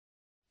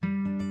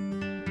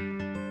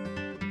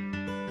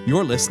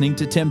You're listening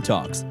to Tim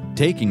Talks,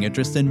 Taking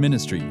Interest in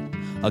Ministry,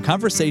 a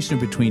conversation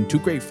between two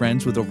great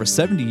friends with over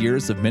 70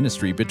 years of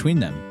ministry between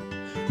them.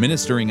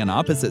 Ministering on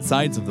opposite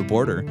sides of the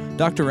border,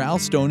 Dr. Al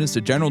Stone is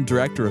the General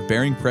Director of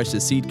Bearing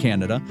Precious Seed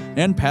Canada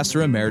and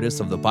Pastor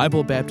Emeritus of the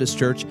Bible Baptist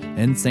Church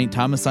in St.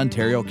 Thomas,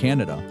 Ontario,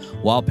 Canada,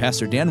 while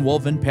Pastor Dan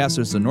Wolven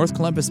pastors the North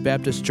Columbus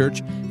Baptist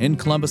Church in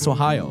Columbus,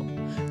 Ohio.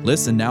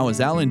 Listen now as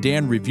Al and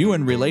Dan review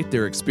and relate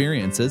their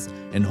experiences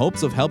in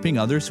hopes of helping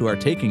others who are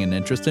taking an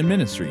interest in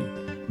ministry.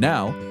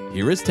 Now,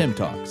 here is Tim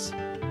Talks.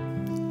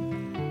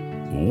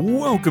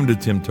 Welcome to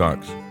Tim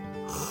Talks.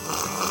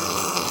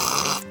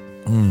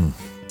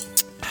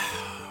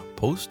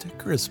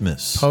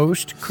 Post-Christmas.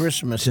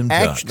 Post-Christmas. Tim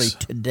Actually,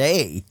 Talks.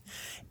 today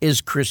is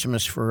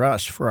Christmas for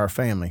us, for our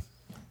family.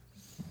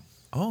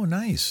 Oh,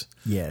 nice.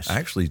 Yes.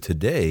 Actually,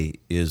 today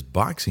is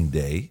Boxing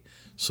Day,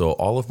 so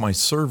all of my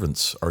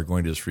servants are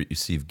going to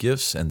receive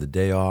gifts and the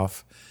day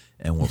off,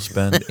 and we'll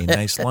spend a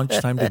nice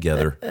lunchtime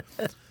together.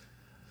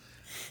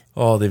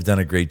 Oh, they've done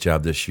a great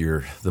job this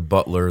year. The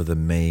butler, the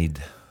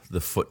maid,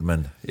 the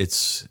footman.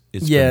 It's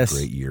Yes. been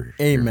a great year.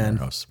 Amen. Here in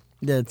our house.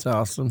 That's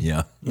awesome.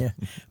 Yeah. Yeah.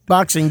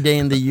 Boxing Day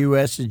in the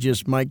U.S. is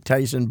just Mike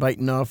Tyson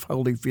biting off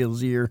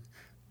Holyfield's ear.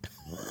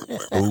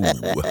 Ooh.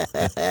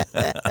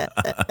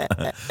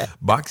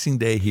 Boxing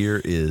Day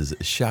here is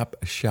shop,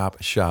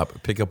 shop,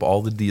 shop. Pick up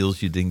all the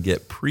deals you didn't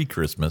get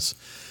pre-Christmas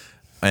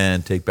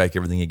and take back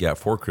everything you got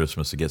for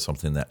Christmas to get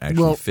something that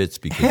actually fits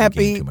because you gained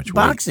happy too much weight.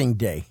 Boxing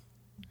Day.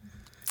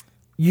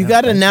 You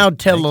got to thank now you.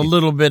 tell Thank a you.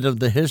 little bit of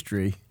the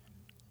history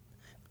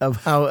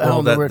of how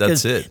Well, it works. that's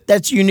 'Cause it.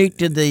 That's unique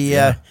to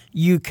the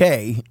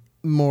UK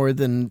more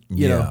than,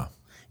 Yeah.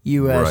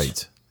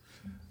 U.S.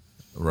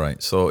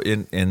 Right. So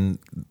in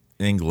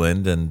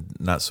England, and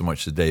not so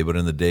much today, but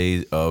in the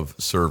day of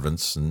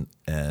servants and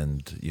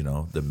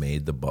the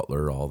maid, the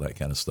butler, all that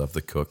kind of stuff,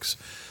 the cooks,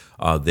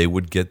 they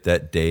would get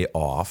that day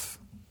off,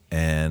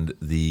 and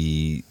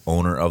the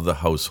owner of the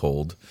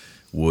household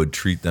would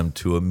treat them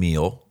to a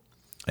meal,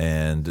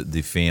 and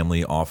the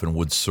family often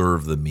would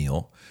serve the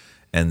meal,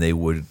 and they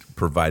would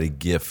provide a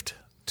gift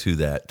to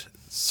that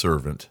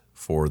servant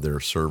for their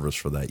service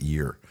for that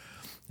year.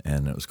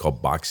 And it was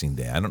called Boxing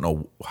Day. I don't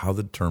know how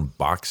the term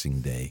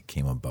Boxing Day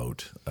came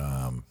about,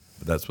 but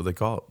that's what they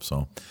call it.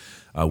 So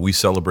we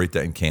celebrate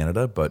that in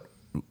Canada, but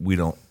we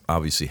don't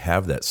obviously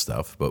have that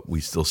stuff, but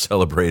we still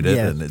celebrate it,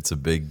 Yeah. and it's a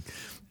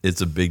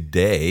big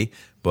day,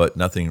 but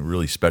nothing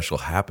really special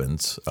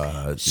happens.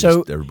 So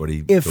just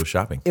everybody goes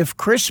shopping. If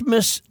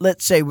Christmas,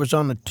 let's say, was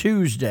on a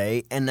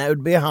Tuesday, and that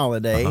would be a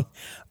holiday,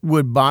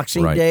 would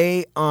Boxing Right.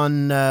 Day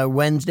on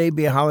Wednesday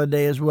be a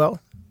holiday as well?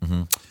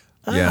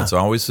 Yeah, it's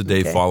always the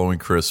day okay. following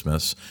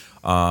Christmas.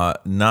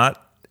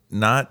 Not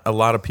a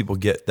lot of people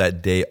get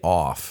that day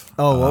off.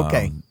 Oh,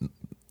 okay.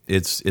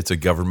 It's a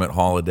government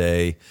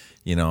holiday.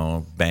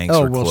 Banks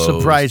Oh, are well,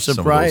 closed. surprise, some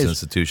surprise. of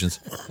those institutions.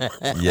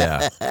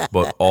 Yeah,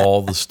 but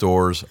all the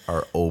stores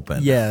are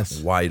open. Yes.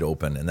 Wide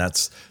open, and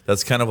that's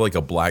kind of like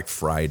a Black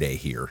Friday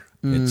here.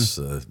 It's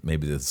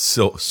maybe the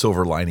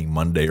silver lining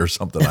Monday or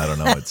something. I don't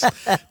know. It's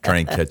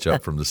trying to catch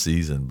up from the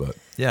season, but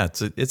yeah,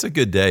 it's a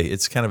good day.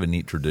 It's kind of a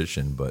neat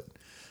tradition, but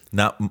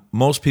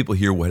most people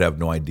here would have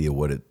no idea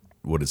what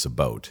it's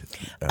about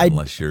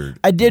unless you're.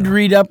 I did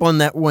read up on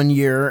that one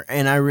year,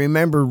 and I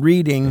remember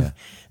reading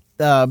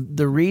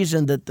the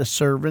reason that the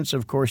servants,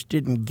 of course,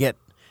 didn't get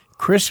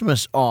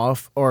Christmas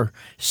off, or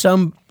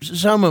some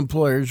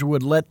employers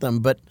would let them,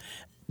 but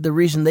the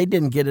reason they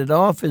didn't get it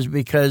off is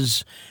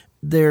because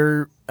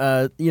they're,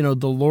 the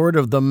Lord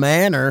of the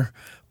Manor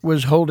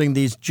was holding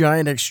these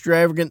giant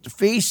extravagant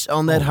feasts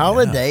on that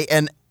holiday,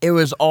 and it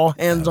was all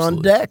hands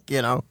on deck,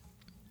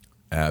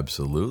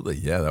 Absolutely,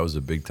 yeah, that was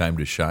a big time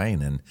to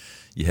shine, and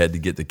you had to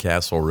get the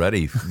castle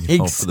ready, for the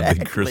Exactly.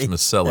 big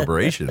Christmas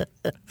celebration.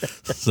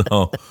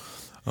 So,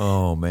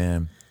 oh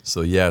man,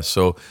 so yeah,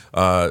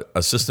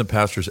 assistant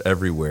pastors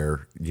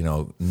everywhere,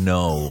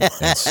 know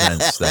and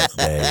sense that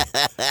day,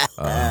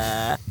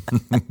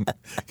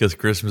 because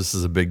Christmas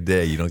is a big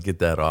day. You don't get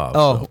that off.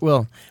 Oh, so.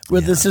 well,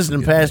 with Yeah,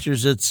 assistant it's a good day.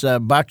 pastors, it's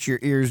Box Your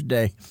Ears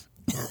Day.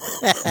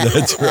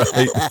 That's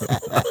right.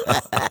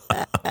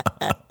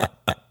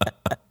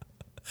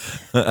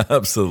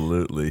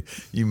 Absolutely.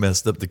 You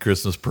messed up the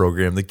Christmas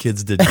program. The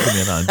kids didn't come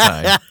in on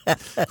time.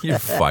 You're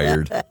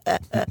fired.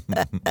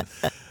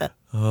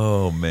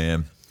 Oh,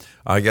 man.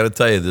 I got to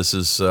tell you, this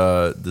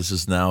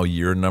is now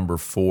year number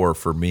 4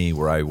 for me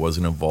where I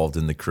wasn't involved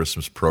in the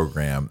Christmas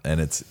program,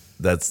 and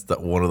that's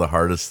one of the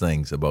hardest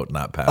things about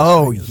not pastoring.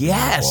 Oh, is being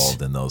yes.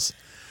 involved in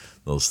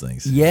those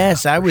things.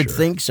 Yes, Yeah, I for would sure.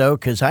 think so,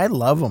 because I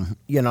love them.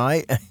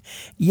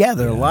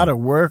 They're a lot of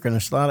work and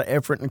it's a lot of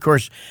effort. And of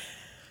course,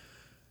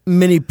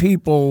 many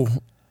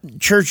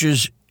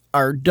churches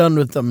are done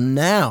with them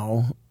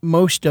now.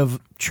 Most of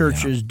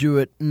churches do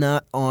it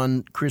not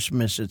on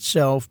Christmas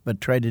itself,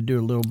 but try to do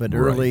a little bit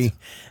early. Right.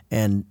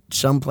 And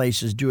some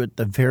places do it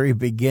the very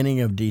beginning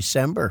of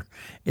December.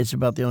 It's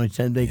about the only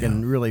time they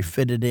can really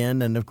fit it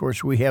in. And of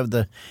course, we have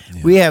the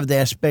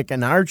aspect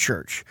in our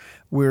church.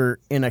 We're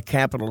in a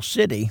capital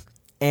city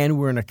and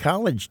we're in a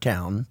college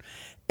town.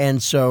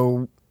 And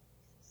so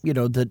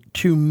the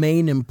two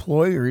main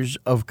employers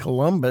of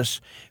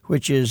Columbus,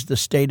 which is the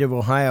state of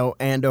Ohio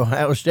and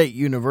Ohio State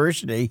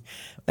University,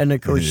 and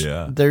of course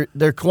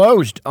they're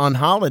closed on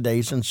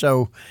holidays, and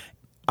so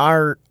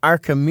our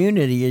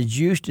community is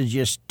used to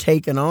just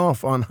taking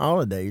off on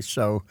holidays.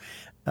 So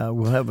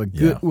we'll have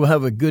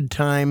a good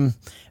time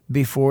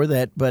before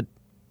that, but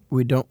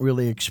we don't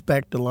really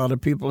expect a lot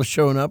of people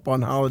showing up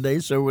on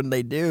holidays. So when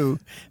they do,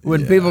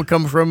 when people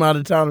come from out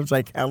of town, it's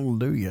like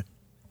hallelujah.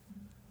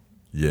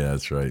 Yeah,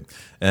 that's right.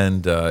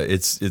 And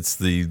it's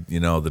the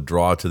the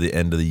draw to the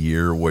end of the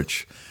year,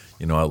 which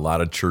a lot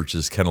of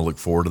churches kind of look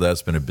forward to that.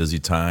 It's been a busy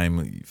time.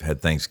 You've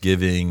had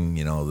Thanksgiving,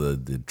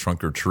 the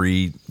trunk or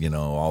treat,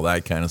 all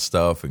that kind of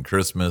stuff, and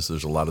Christmas.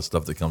 There's a lot of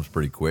stuff that comes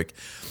pretty quick,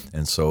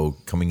 and so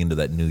coming into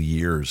that new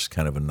year is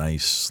kind of a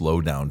nice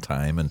slow down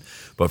time.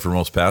 But for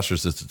most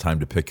pastors, it's a time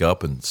to pick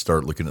up and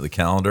start looking at the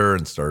calendar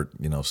and start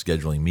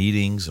scheduling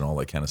meetings and all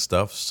that kind of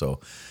stuff. So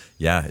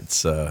yeah,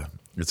 it's a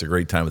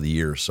great time of the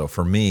year. So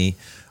for me,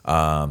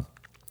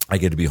 I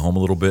get to be home a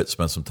little bit,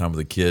 spend some time with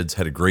the kids.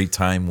 Had a great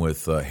time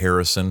with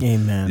Harrison.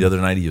 Amen. The other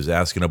night he was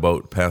asking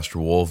about Pastor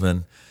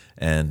Wolven,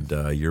 and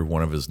you're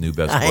one of his new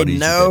best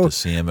buddies. I know. You got to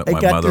see him at my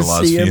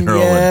mother-in-law's funeral.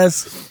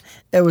 Yes,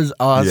 it was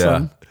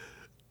awesome.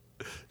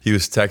 Yeah. He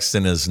was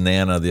texting his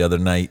Nana the other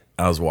night.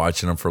 I was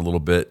watching him for a little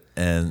bit,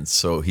 and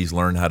so he's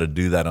learned how to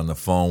do that on the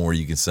phone where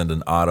you can send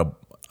an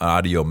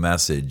audio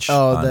message.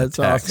 Oh, that's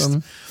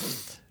awesome.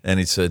 And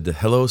he said,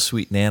 "Hello,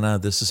 sweet Nana.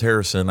 This is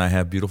Harrison. I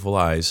have beautiful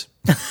eyes."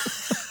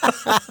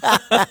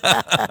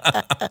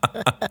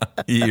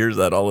 He hears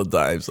that all the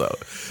time, so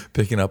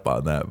picking up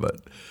on that.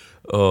 But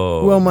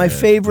my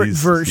favorite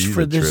verse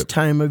for this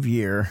time of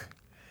year: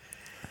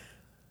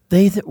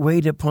 "They that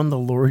wait upon the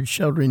Lord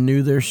shall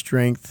renew their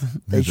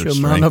strength. They shall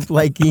mount up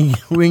like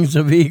wings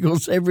of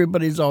eagles."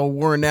 Everybody's all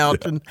worn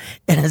out, and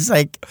it's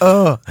like,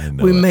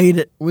 made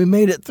it. We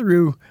made it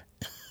through.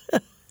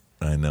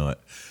 I know it.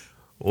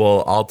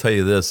 Well, I'll tell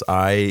you this.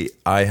 I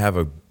have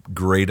a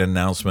great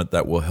announcement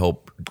that will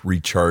help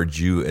recharge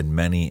you and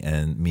many,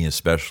 and me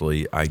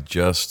especially. I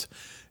just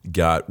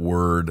got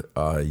word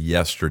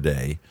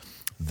yesterday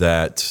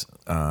that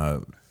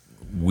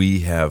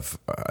we have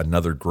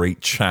another great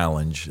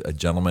challenge. A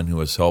gentleman who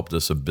has helped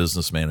us, a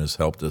businessman has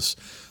helped us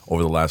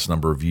over the last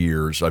number of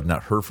years. I've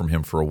not heard from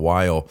him for a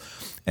while,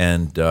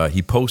 and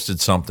he posted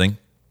something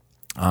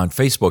on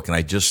Facebook, and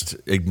I just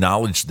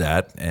acknowledged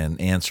that and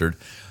answered.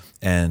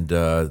 And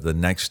the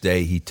next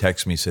day he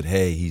texted me, said,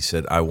 "Hey," he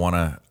said, I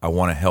want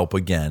to help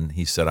again.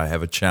 He said, "I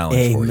have a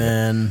challenge for you."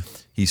 Amen.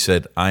 He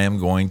said, "I am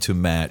going to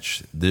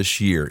match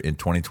this year in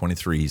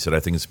 2023." He said, "I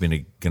think it's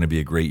going to be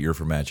a great year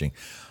for matching.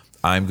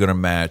 I'm going to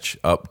match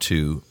up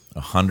to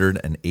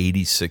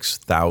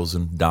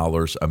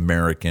 $186,000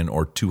 American,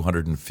 or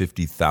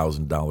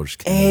 $250,000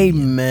 Canadian."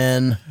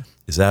 Amen.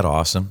 Is that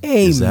awesome?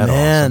 Amen. Is that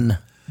awesome?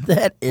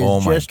 That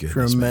is just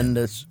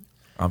tremendous. Man.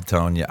 I'm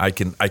telling you, I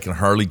can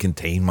hardly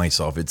contain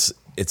myself. It's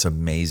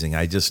amazing.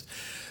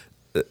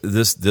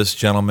 This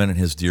gentleman and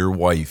his dear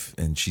wife,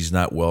 and she's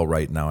not well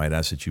right now. I'd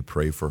ask that you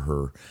pray for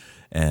her,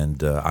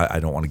 and I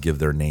don't want to give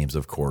their names,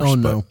 of course. Oh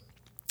no. But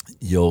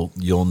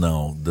you'll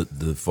know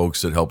the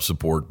folks that help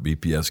support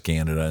BPS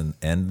Canada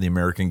and the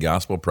American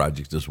Gospel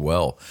Project as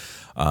well.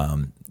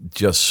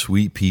 Just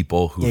sweet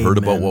people who heard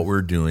about what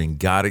we're doing,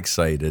 got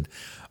excited.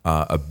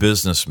 A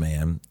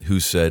businessman who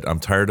said, "I'm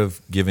tired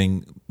of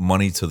giving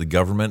money to the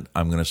government.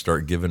 I'm going to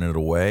start giving it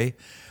away."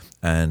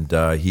 And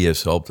he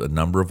has helped a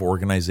number of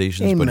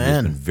organizations, but he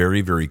has been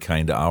very, very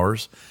kind to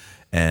ours.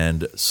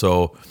 And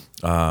so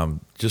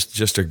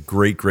just a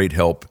great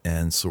help.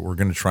 And so we're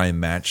going to try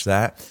and match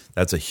that.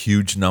 That's a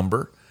huge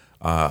number.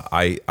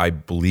 I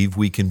believe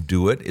we can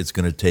do it. It's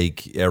going to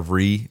take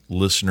every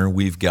listener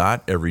we've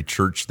got, every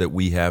church that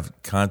we have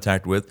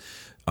contact with,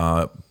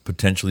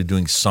 potentially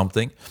doing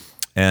something.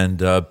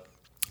 And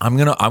I'm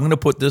gonna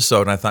put this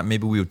out, and I thought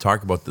maybe we would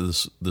talk about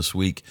this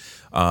week.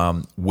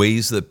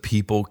 Ways that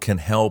people can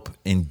help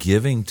in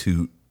giving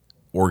to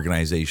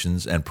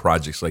organizations and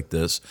projects like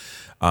this.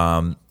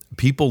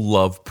 People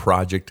love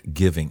project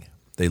giving.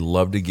 They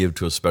love to give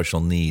to a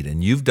special need,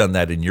 and you've done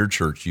that in your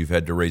church. You've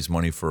had to raise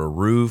money for a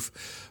roof,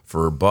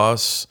 for a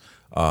bus,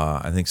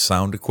 I think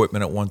sound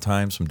equipment at one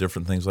time, some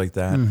different things like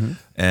that. Mm-hmm.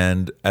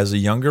 And as a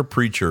younger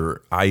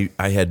preacher, I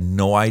had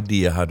no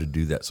idea how to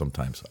do that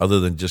sometimes, other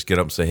than just get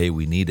up and say, "Hey,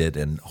 we need it,"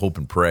 and hope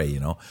and pray,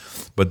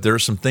 But there are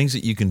some things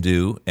that you can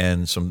do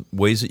and some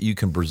ways that you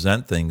can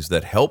present things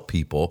that help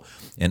people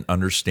in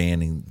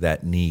understanding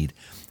that need.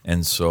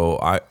 And so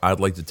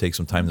I'd like to take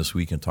some time this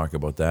week and talk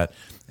about that,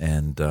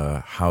 and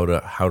how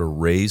to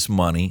raise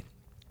money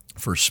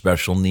for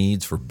special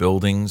needs, for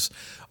buildings,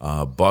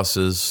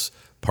 buses,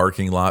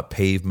 parking lot,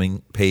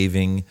 paving,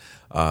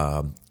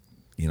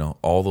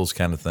 all those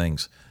kind of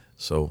things.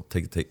 So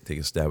take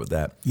a stab at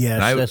that.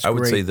 Yes, and that's I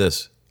would great. say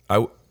this.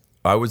 I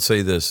would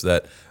say this,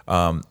 that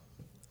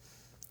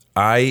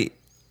I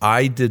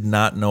did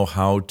not know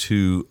how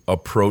to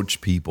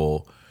approach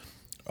people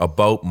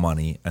about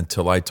money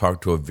until I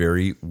talked to a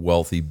very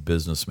wealthy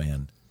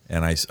businessman,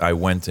 And I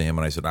went to him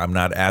and I said, I'm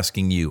not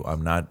asking you.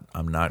 I'm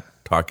not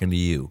talking to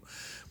you.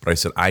 But I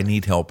said, I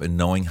need help in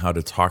knowing how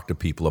to talk to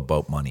people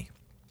about money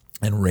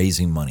and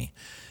raising money.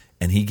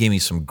 And he gave me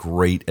some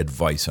great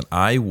advice. And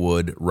I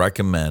would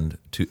recommend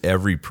to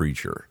every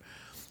preacher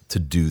to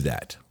do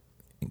that.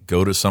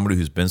 Go to somebody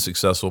who's been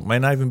successful, might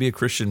not even be a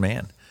Christian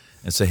man,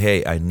 and say,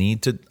 hey, I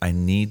need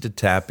to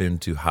tap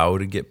into how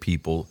to get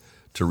people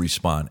to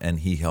respond. And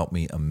he helped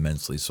me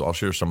immensely. So I'll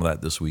share some of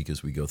that this week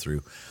as we go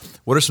through.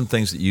 What are some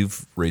things that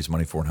you've raised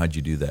money for, and how'd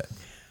you do that?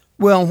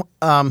 Well,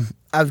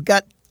 I've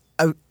got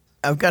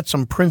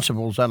some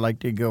principles I'd like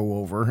to go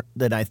over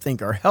that I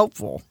think are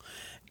helpful.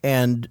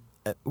 And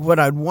what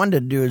I'd want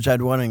to do is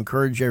I'd want to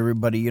encourage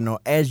everybody,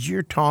 as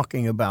you're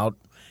talking about,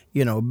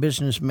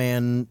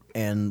 businessman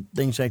and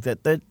things like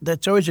that,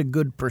 that's always a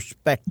good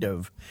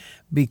perspective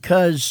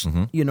because,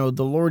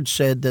 the Lord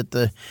said that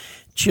the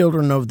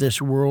children of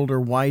this world are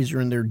wiser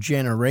in their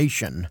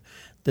generation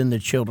than the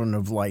children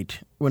of light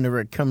whenever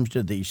it comes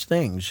to these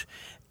things.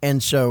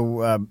 And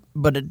so,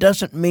 but it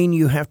doesn't mean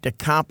you have to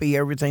copy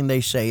everything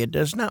they say. It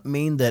does not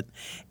mean that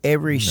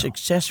every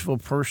successful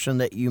person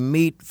that you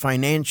meet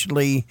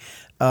financially,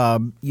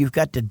 you've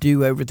got to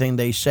do everything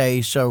they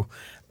say. So,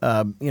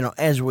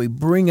 as we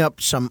bring up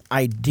some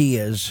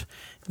ideas,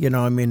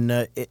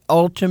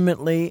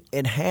 ultimately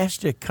it has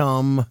to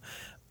come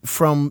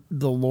from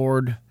the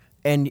Lord,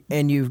 and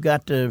you've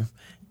got to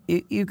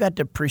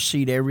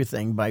precede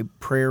everything by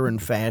prayer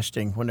and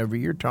fasting whenever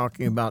you're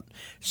talking about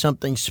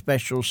something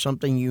special,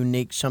 something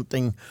unique,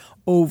 something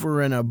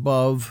over and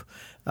above.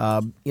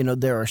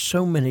 There are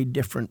so many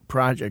different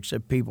projects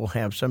that people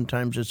have.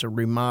 Sometimes it's a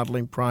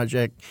remodeling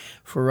project.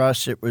 For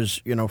us, it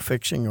was,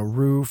 fixing a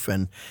roof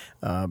and,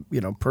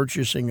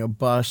 purchasing a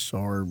bus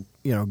or,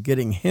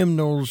 getting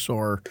hymnals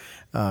or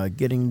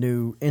getting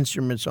new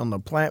instruments on the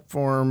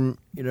platform,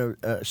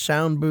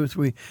 sound booth.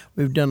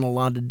 We've done a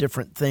lot of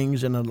different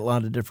things in a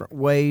lot of different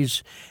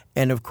ways.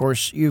 And, of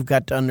course, you've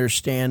got to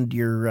understand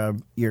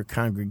your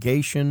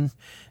congregation.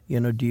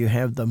 Do you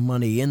have the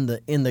money in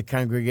the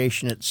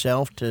congregation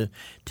itself to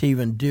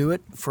even do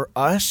it? For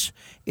us,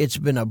 it's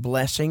been a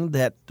blessing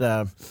that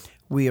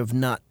we have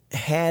not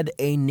had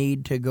a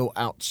need to go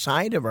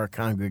outside of our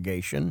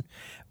congregation,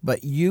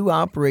 but you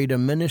operate a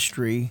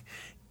ministry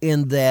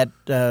in that,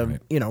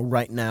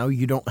 right now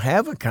you don't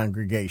have a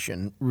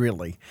congregation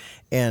really.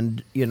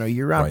 And,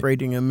 you're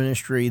operating a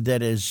ministry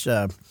that is,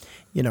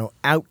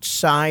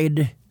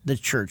 outside the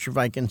church, if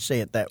I can say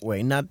it that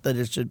way. Not that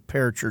it's a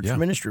parachurch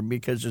ministry,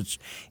 because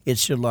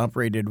it's still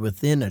operated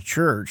within a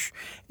church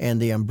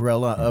and the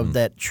umbrella of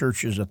that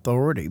church's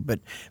authority. But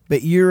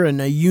you're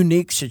in a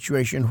unique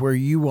situation where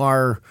you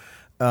are,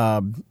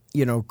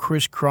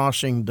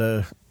 crisscrossing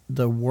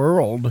the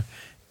world,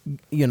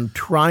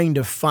 trying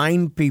to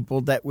find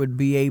people that would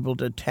be able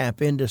to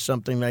tap into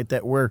something like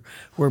that, where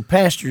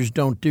pastors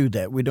don't do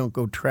that. We don't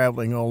go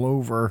traveling all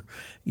over,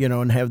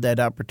 and have that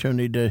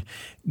opportunity to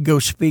go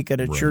speak at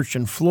a church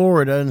in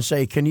Florida and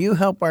say, can you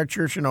help our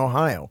church in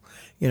Ohio?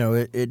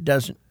 It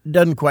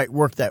doesn't quite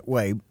work that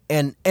way.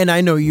 And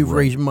I know you've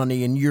raised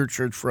money in your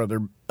church for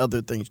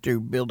other things too,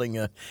 building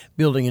a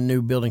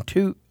new building,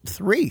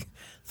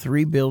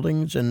 three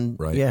buildings, and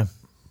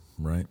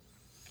Right.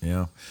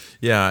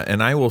 Yeah.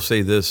 And I will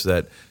say this,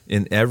 that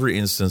in every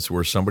instance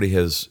where somebody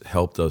has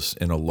helped us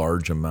in a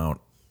large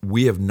amount,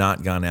 we have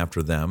not gone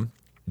after them.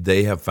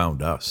 They have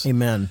found us.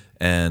 Amen.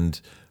 And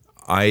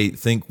I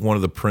think one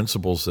of the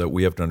principles that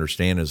we have to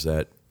understand is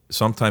that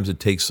sometimes it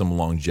takes some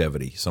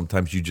longevity.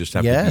 Sometimes you just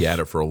have to be at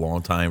it for a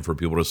long time for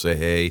people to say,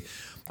 hey,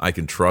 I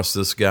can trust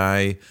this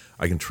guy.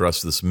 I can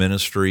trust this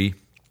ministry.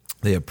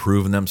 They have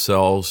proven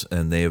themselves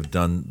and they have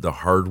done the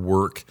hard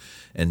work,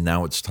 and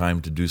now it's time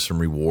to do some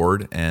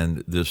reward.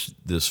 And this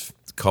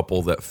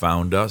couple that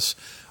found us,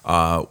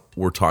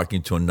 we're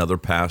talking to another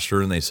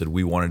pastor, and they said,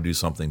 we want to do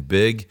something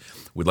big.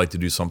 We'd like to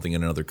do something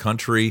in another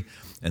country.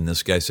 And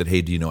this guy said,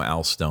 hey, do you know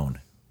Al Stone?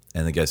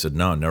 And the guy said,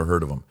 no, never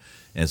heard of him.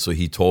 And so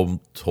he told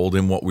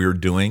him what we were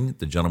doing.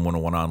 The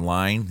gentleman went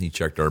online. He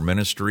checked our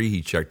ministry.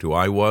 He checked who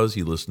I was.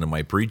 He listened to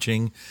my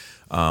preaching,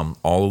 all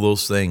of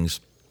those things.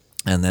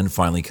 And then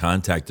finally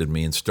contacted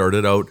me and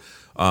started out,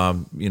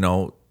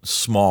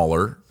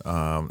 smaller.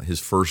 His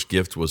first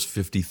gift was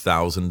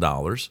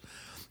 $50,000.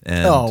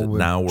 And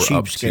now we're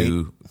up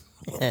to,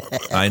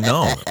 I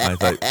know. I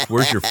thought,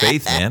 where's your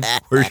faith, man?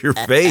 Where's your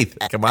faith?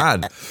 Come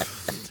on.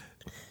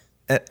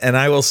 And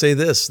I will say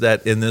this,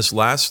 that in this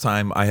last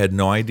time, I had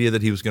no idea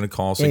that he was going to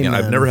call us again.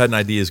 I've never had an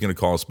idea he's going to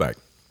call us back.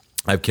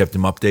 I've kept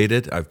him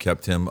updated. I've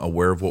kept him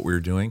aware of what we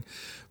were doing.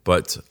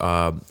 But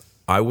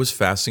I was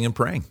fasting and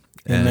praying.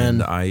 Amen.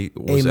 And I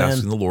was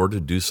asking the Lord to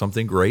do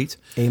something great.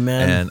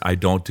 Amen. And I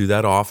don't do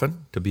that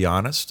often, to be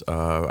honest.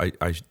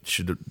 I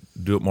should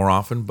do it more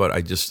often, but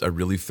I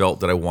really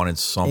felt that I wanted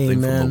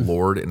something from the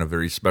Lord in a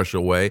very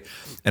special way.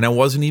 And I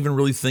wasn't even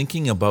really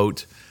thinking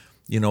about,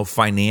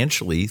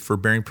 financially for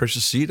bearing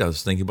precious seed. I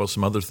was thinking about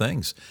some other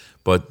things.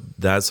 But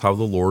that's how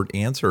the Lord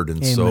answered.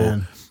 And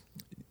so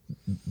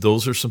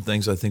those are some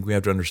things I think we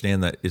have to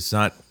understand, that it's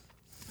not,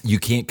 you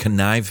can't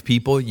connive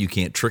people, you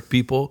can't trick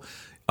people.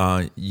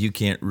 You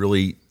can't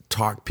really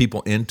talk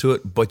people into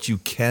it, but you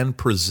can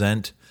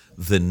present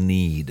the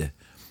need.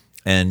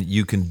 And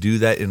you can do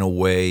that in a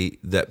way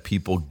that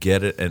people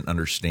get it and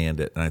understand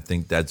it. And I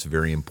think that's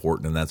very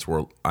important. And that's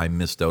where I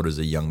missed out as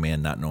a young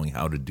man, not knowing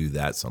how to do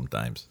that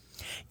sometimes.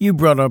 You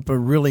brought up a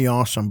really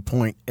awesome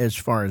point as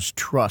far as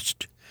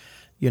trust.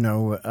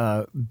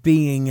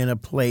 Being in a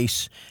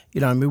place,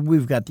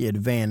 we've got the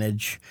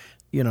advantage.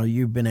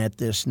 You've been at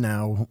this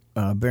now,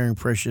 bearing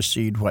precious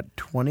seed,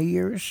 20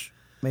 years?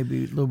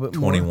 Maybe a little bit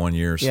more? 21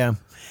 years. Yeah.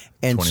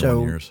 And 21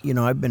 so, years.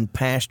 I've been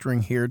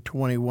pastoring here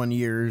 21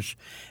 years.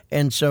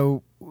 And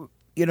so,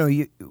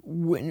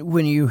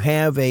 when you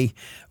have a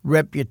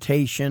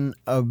reputation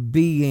of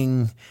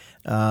being,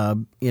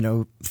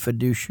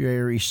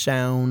 fiduciary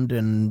sound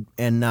and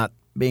not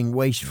being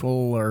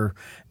wasteful or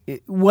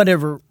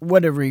whatever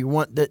you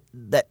want,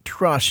 that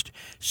trust.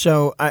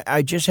 So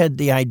I just had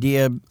the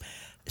idea.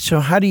 So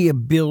how do you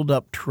build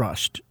up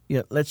trust?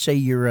 Let's say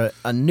you're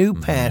a new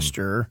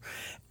pastor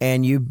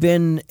and you've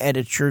been at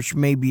a church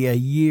maybe a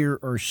year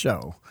or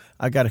so.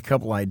 I got a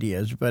couple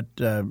ideas, but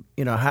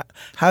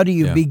how do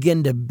you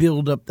begin to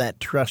build up that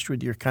trust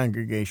with your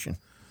congregation?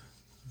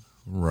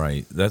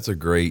 Right. That's a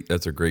great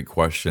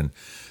question.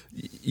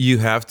 You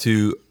have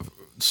to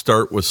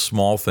start with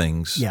small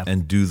things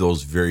and do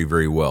those very,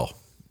 very well.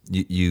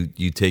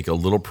 You take a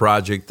little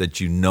project that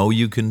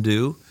you can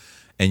do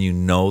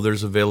and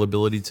there's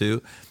availability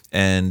to,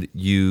 and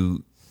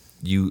you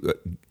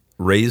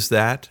raise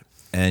that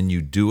and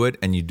you do it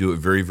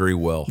very, very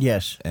well.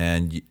 Yes.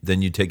 And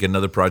then you take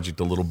another project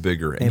a little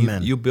bigger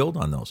and you build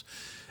on those,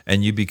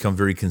 and you become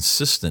very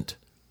consistent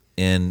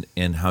in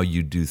how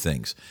you do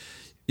things.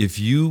 If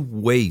you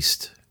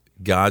waste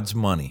God's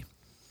money,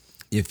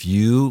 if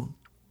you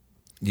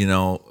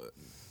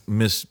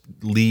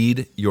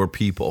mislead your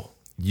people,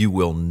 you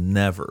will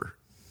never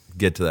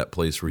get to that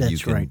place where you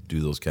can do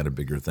those kind of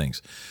bigger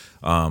things.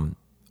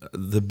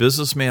 The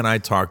businessman I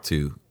talked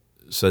to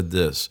said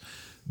this: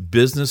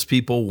 business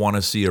people want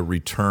to see a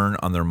return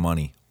on their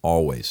money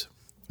always,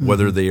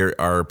 whether they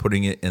are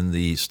putting it in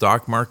the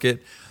stock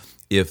market,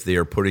 if they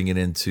are putting it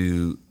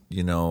into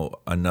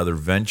another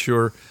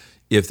venture,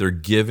 if they're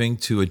giving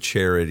to a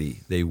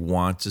charity, they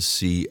want to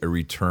see a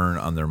return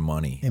on their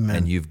money. Amen.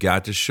 And you've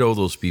got to show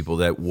those people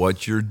that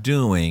what you're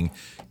doing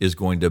is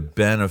going to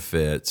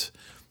benefit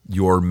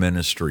your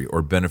ministry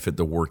or benefit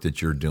the work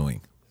that you're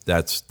doing.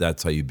 That's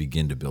how you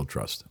begin to build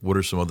trust. What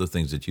are some other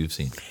things that you've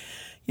seen?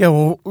 Yeah,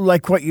 well,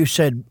 like what you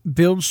said,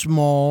 build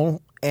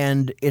small,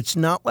 and it's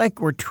not like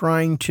we're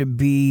trying to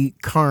be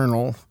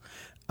carnal,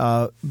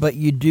 but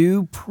you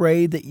do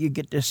pray that you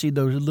get to see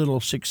those little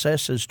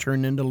successes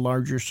turn into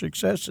larger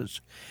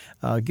successes.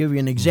 I'll give you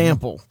an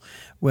example.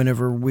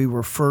 Whenever we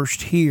were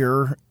first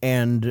here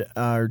and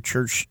our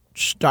church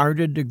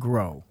started to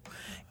grow,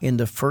 in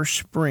the first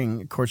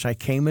spring, of course, I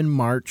came in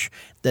March.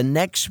 The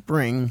next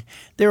spring,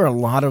 there are a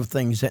lot of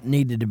things that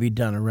needed to be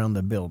done around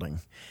the building.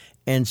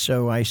 And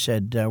so I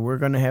said, we're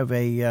going to have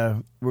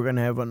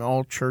an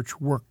all church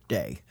work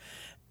day,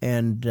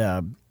 and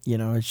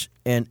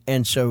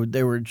and so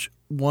there were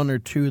one or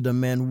two of the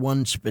men,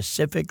 one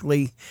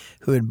specifically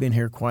who had been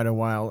here quite a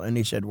while, and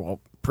he said,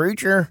 "Well,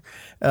 preacher,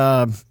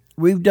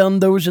 we've done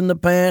those in the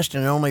past,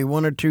 and only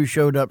one or two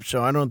showed up,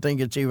 so I don't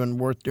think it's even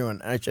worth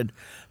doing." I said,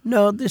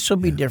 "No, this will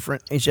be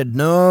different." He said,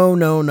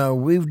 No,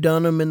 we've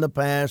done them in the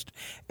past,"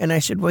 and I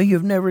said, "Well,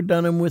 you've never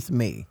done them with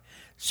me."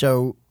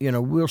 So,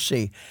 we'll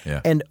see.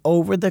 Yeah. And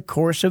over the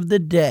course of the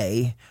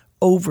day,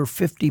 over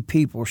 50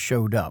 people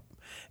showed up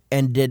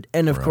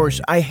and of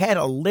course, I had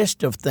a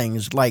list of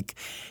things like,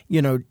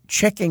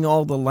 checking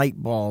all the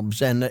light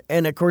bulbs. And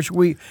of course,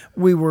 we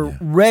were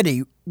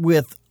ready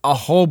with a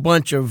whole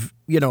bunch of,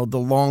 the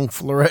long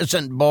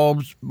fluorescent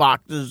bulbs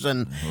boxes.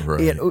 And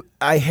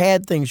I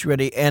had things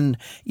ready and,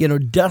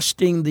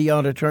 dusting the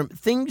auditorium,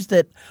 things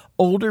that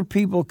older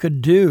people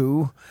could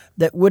do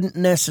that wouldn't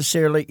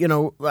necessarily,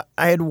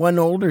 I had one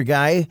older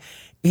guy,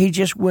 he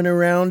just went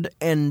around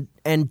and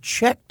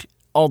checked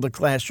all the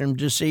classrooms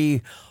to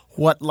see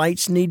what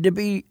lights need to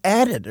be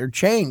added or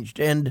changed.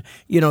 And,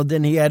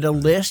 then he had a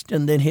list,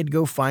 and then he'd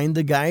go find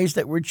the guys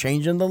that were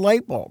changing the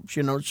light bulbs,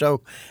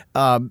 So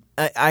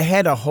I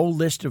had a whole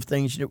list of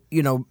things,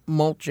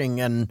 mulching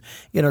and,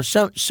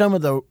 some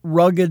of the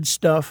rugged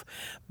stuff,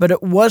 but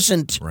it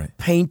wasn't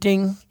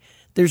painting.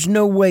 There's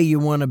no way you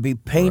want to be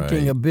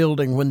painting a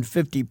building when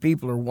 50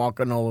 people are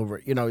walking all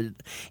over it.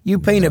 You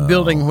paint a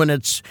building when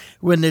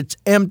it's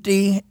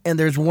empty and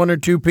there's one or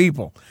two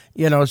people,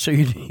 so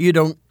you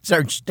don't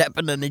start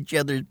stepping in each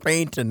other's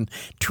paint and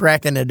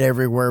tracking it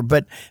everywhere.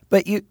 But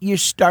you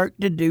start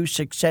to do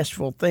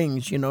successful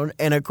things,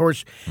 and of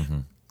course,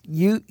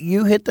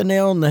 you hit the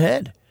nail on the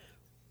head.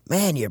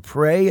 Man, you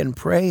pray and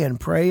pray and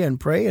pray and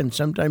pray, and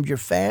sometimes you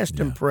fast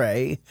and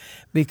pray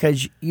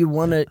because you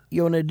want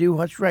to do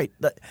what's right.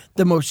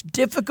 The most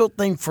difficult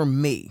thing for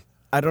me,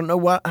 I don't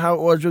know how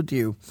it was with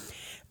you,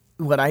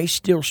 what I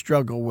still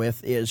struggle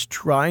with is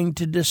trying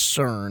to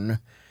discern,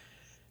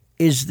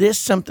 is this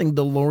something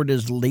the Lord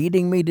is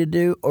leading me to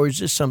do, or is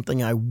this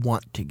something I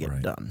want to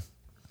get done?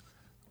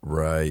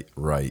 Right.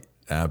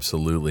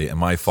 Absolutely. And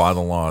my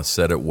father-in-law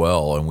said it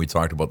well, and we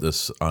talked about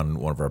this on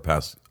one of our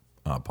past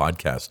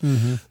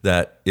podcasts,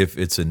 that if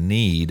it's a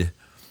need,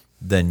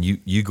 then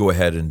you go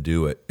ahead and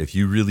do it. If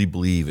you really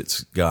believe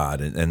it's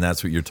God, and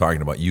that's what you're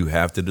talking about, you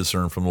have to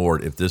discern from the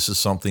Lord. If this is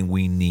something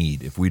we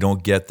need, if we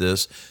don't get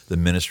this, the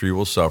ministry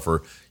will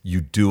suffer. You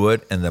do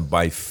it, and then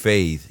by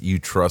faith, you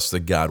trust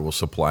that God will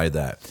supply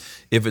that.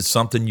 If it's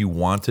something you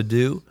want to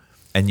do,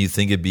 and you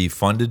think it'd be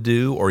fun to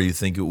do, or you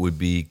think it would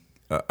be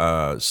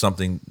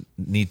something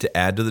neat to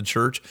add to the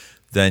church,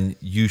 then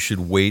you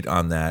should wait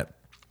on that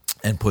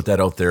and put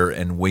that out there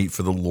and wait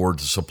for the Lord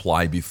to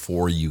supply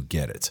before you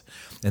get it.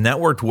 And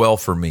that worked well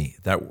for me.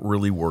 That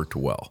really worked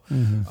well.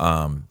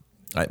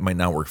 It might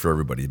not work for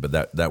everybody, but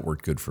that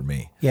worked good for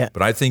me. Yeah.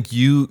 But I think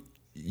you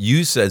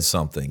said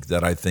something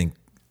that I think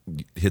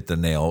hit the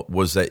nail,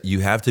 was that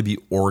you have to be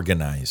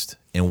organized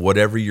in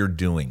whatever you're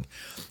doing.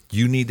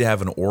 You need to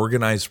have an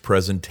organized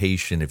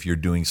presentation if you're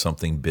doing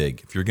something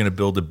big. If you're going to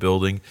build a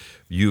building,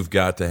 you've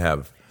got to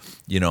have,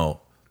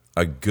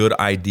 a good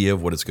idea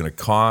of what it's going to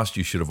cost.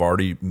 You should have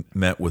already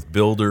met with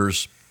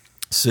builders,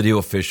 city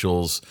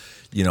officials,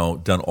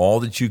 done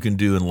all that you can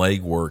do in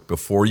legwork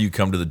before you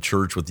come to the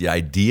church with the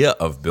idea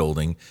of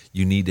building.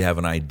 You need to have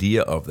an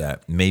idea of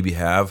that. Maybe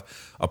have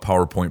a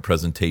PowerPoint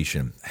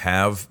presentation.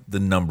 Have the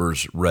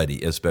numbers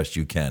ready as best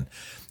you can.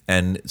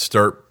 And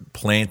start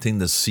planting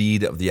the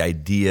seed of the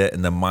idea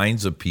in the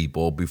minds of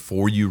people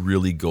before you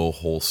really go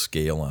whole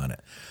scale on it.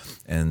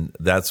 And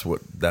that's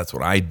what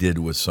I did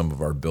with some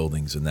of our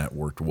buildings, and that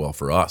worked well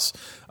for us.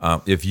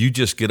 If you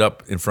just get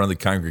up in front of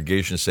the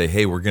congregation and say,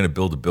 hey, we're going to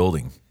build a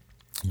building,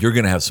 you're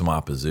going to have some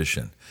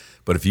opposition.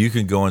 But if you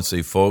can go and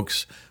say,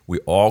 folks, we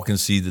all can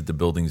see that the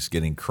building's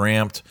getting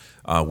cramped.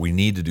 We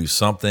need to do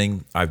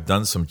something. I've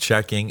done some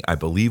checking. I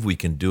believe we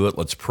can do it.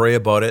 Let's pray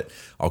about it.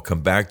 I'll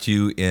come back to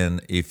you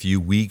in a few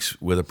weeks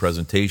with a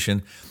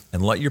presentation,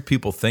 and let your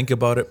people think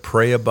about it,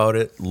 pray about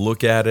it,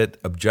 look at it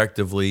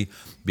objectively,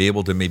 be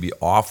able to maybe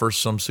offer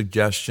some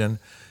suggestion.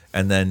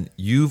 And then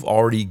you've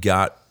already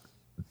got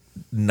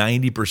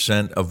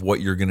 90% of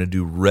what you're going to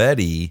do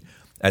ready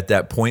at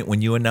that point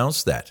when you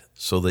announce that,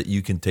 so that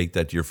you can take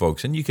that to your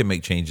folks, and you can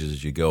make changes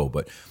as you go.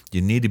 But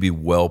you need to be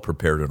well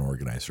prepared and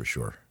organized for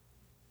sure.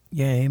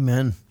 Yeah,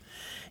 amen.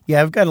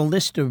 Yeah, I've got a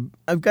list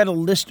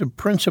of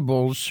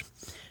principles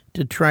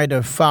to try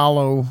to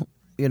follow,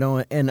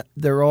 and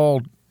they're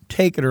all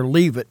take it or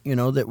leave it,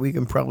 that we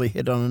can probably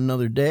hit on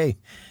another day.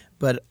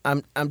 But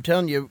I'm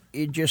telling you,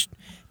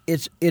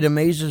 it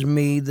amazes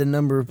me the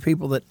number of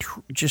people that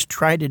just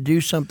try to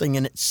do something,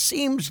 and it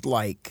seems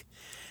like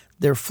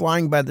they're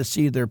flying by the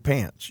seat of their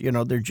pants.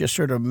 They're just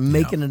sort of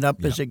making it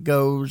up as it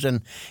goes,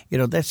 and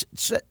that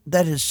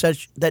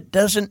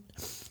doesn't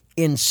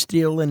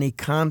instill any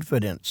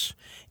confidence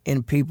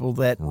in people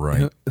that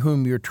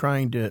whom you're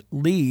trying to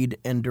lead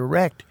and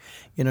direct.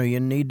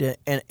 You need to,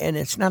 and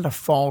it's not a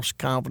false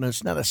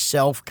confidence, not a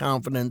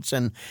self-confidence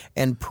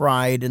and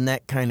pride and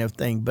that kind of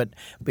thing, but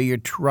you're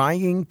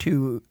trying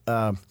to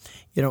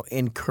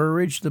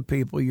encourage the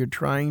people. You're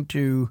trying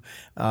to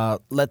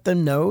let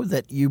them know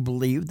that you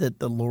believe that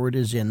the Lord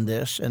is in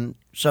this, and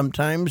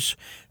sometimes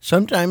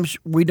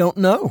we don't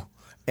know.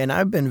 And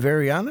I've been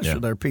very honest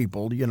with our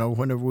people,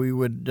 whenever we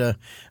would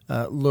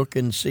look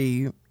and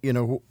see,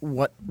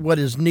 what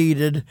is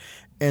needed.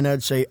 And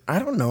I'd say, I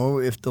don't know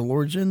if the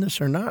Lord's in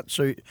this or not.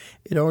 So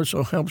it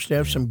also helps to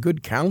have some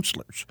good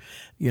counselors,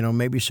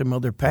 maybe some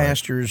other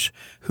pastors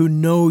who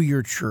know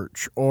your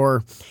church.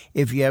 Or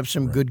if you have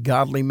some good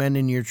godly men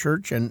in your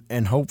church,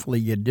 and hopefully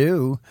you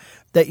do,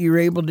 that you're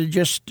able to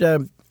just,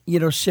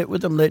 sit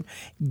with them,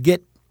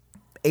 get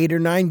 8 or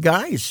 9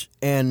 guys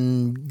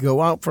and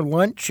go out for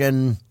lunch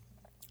and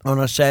on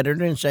a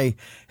Saturday and say,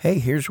 hey,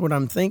 here's what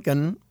I'm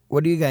thinking.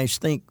 What do you guys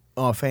think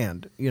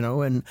offhand?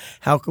 And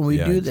how can we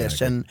do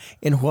this? And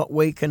in what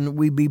way can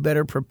we be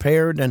better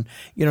prepared? And,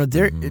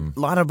 there are a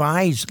lot of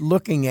eyes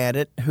looking at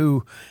it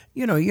who,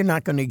 you're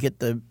not going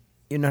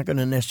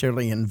to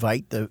necessarily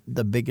invite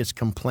the biggest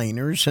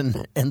complainers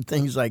and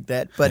things like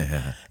that. But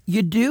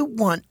you do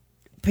want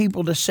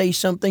people to say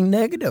something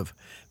negative,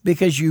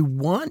 because you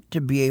want to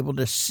be able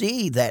to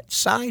see that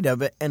side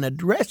of it and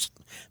address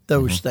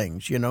those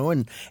things,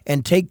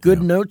 and take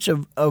good notes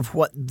of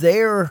what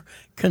they're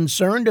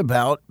concerned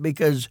about,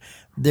 because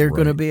they're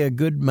going to be a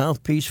good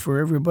mouthpiece for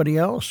everybody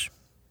else.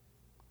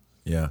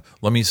 Yeah.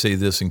 Let me say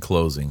this in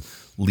closing.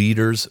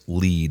 Leaders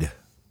lead.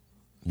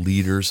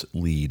 Leaders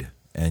lead.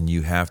 And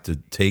you have to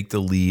take the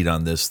lead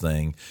on this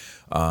thing.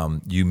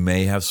 You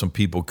may have some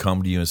people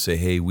come to you and say,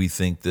 hey, we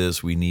think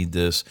this, we need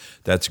this.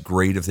 That's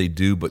great if they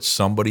do, but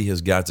somebody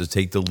has got to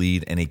take the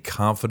lead, and a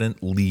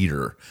confident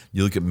leader,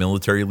 you look at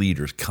military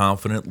leaders,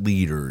 confident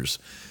leaders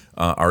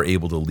are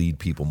able to lead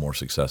people more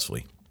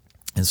successfully.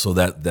 And so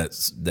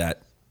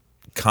that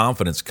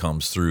confidence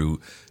comes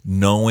through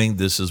knowing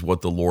this is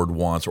what the Lord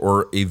wants,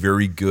 or a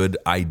very good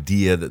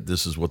idea that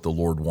this is what the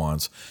Lord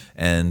wants,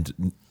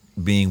 and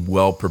being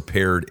well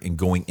prepared and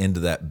going into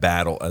that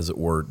battle, as it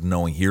were,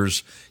 knowing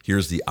here's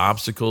the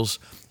obstacles,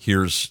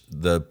 here's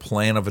the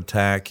plan of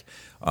attack,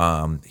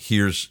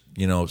 here's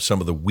some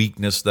of the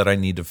weakness that I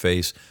need to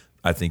face.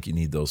 I think you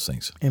need those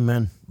things.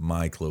 Amen.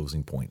 My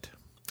closing point.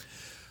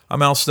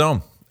 I'm Al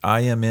Stone.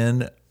 I am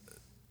in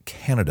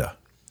Canada.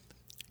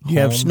 Do you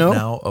have snow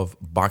now of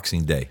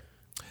Boxing Day?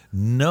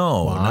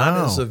 No, Wow.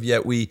 not as of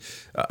yet. We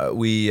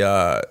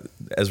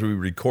as we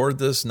record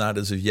this, not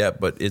as of yet,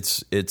 but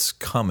it's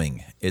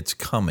coming. It's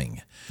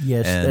coming.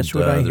 Yes, and, that's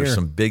what I hear. There's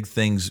some big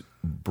things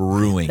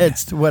brewing.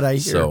 That's what I hear.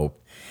 So,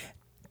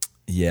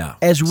 yeah.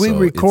 As we So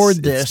record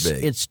it's this,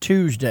 big. it's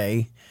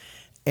Tuesday,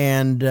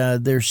 and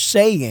they're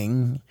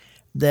saying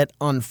that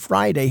on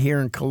Friday here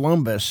in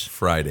Columbus,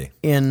 Friday.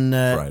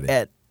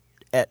 Friday.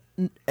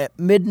 At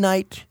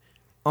midnight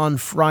on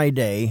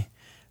Friday,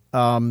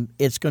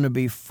 it's going to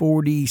be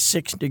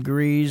 46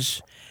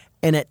 degrees,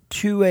 and at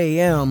 2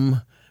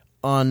 a.m.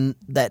 on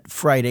that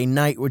Friday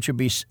night, which would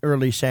be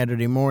early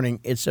Saturday morning,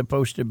 it's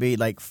supposed to be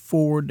like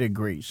 4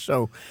 degrees.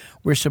 So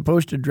we're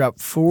supposed to drop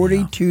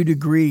 42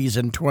 degrees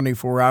in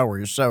 24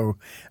 hours. So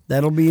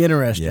that'll be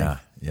interesting.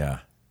 Yeah.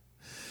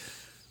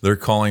 They're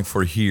calling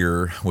for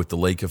here with the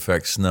lake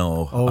effect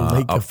snow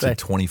Lake up effect.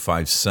 to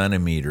 25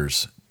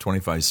 centimeters.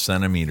 25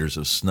 centimeters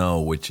of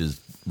snow, which is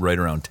right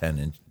around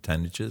 10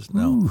 inches.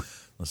 No, Ooh.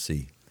 Let's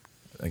see.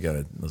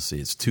 Let's see.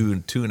 It's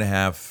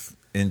 2.5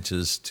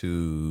 inches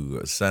to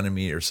a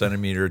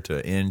centimeter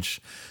to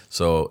inch.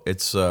 So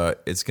it's going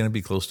to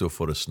be close to a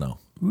foot of snow.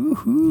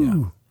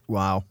 Woohoo! Yeah.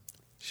 Wow.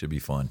 Should be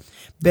fun.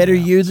 Better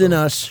you than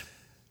us.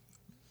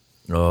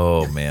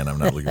 Oh man, I'm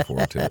not looking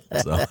forward to it.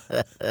 So,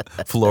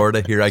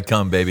 Florida, here I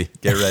come, baby.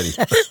 Get ready.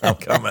 I'm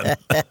coming.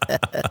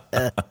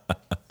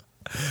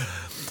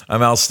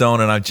 I'm Al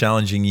Stone, and I'm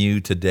challenging you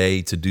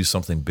today to do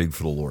something big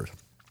for the Lord.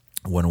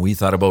 When we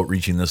thought about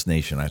reaching this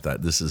nation, I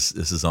thought this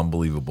is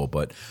unbelievable.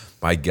 But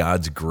by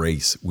God's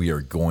grace, we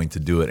are going to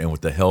do it, and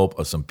with the help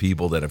of some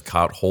people that have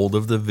caught hold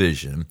of the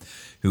vision,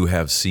 who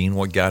have seen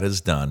what God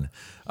has done.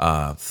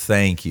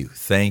 Thank you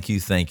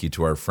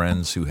to our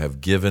friends who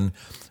have given,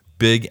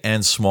 big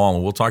and small,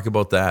 and we'll talk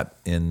about that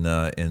in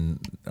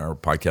our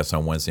podcast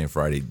on Wednesday and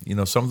Friday.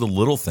 Some of the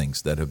little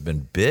things that have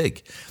been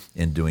big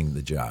in doing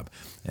the job,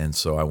 and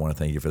so I want to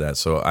thank you for that.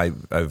 So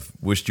I've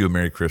wished you a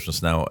Merry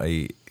Christmas, now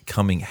a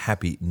coming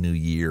Happy New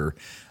Year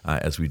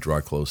as we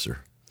draw closer.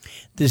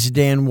 This is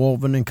Dan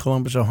Wolven in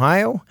Columbus,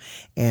 Ohio,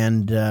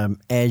 and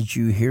as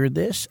you hear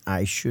this,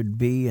 I should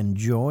be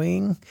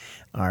enjoying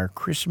our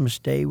Christmas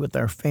day with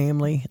our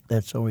family.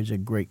 That's always a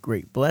great,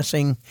 great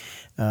blessing.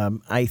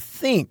 I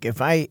think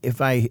if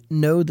I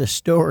know the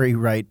story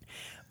right,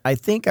 I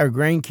think our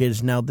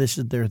grandkids now, this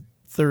is their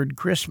third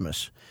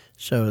Christmas,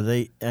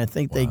 so I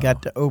think they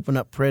got to open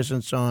up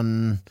presents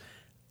on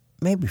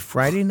maybe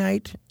Friday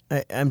night.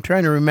 I'm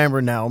trying to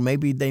remember now.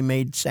 Maybe they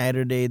made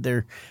Saturday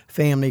their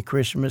family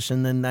Christmas,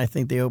 and then I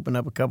think they opened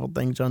up a couple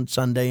things on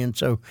Sunday. And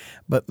so,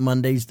 but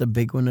Monday's the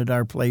big one at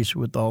our place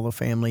with all the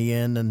family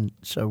in, and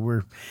so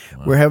we're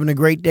having a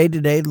great day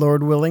today,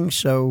 Lord willing.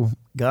 So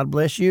God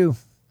bless you.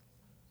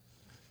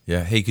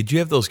 Yeah. Hey, could you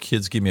have those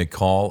kids give me a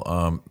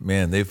call?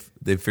 Man,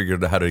 they've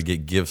figured out how to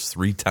get gifts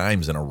 3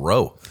 times in a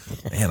row.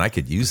 Man, I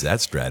could use that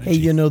strategy.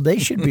 Hey, they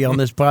should be on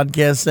this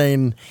podcast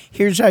saying,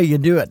 "Here's how you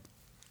do it."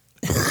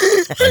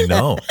 I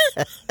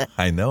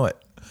know it.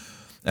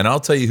 And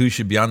I'll tell you who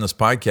should be on this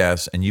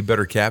podcast, and you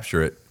better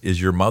capture it,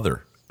 is your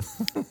mother.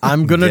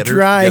 I'm going to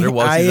try.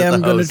 I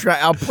am going to try.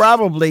 I'll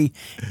probably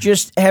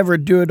just have her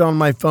do it on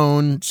my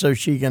phone so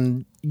she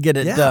can get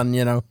it done,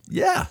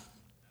 Yeah,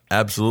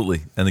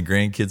 absolutely. And the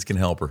grandkids can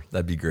help her.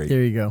 That'd be great.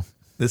 There you go.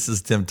 This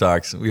is Tim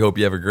Talks. We hope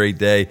you have a great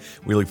day.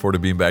 We look forward to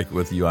being back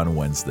with you on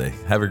Wednesday.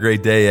 Have a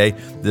great day, eh?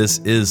 This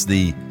is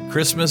the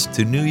Christmas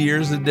to New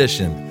Year's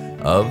edition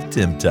of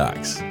Tim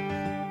Talks.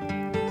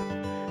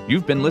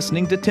 You've been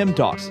listening to Tim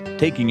Talks,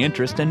 Taking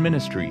Interest in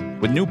Ministry,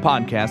 with new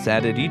podcasts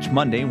added each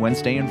Monday,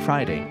 Wednesday, and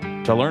Friday.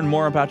 To learn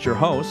more about your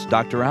hosts,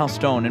 Dr. Al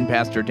Stone and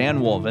Pastor Dan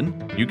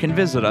Wolven, you can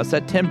visit us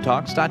at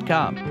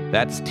timtalks.com.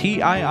 That's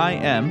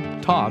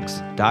TIIM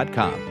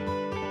Talks.com.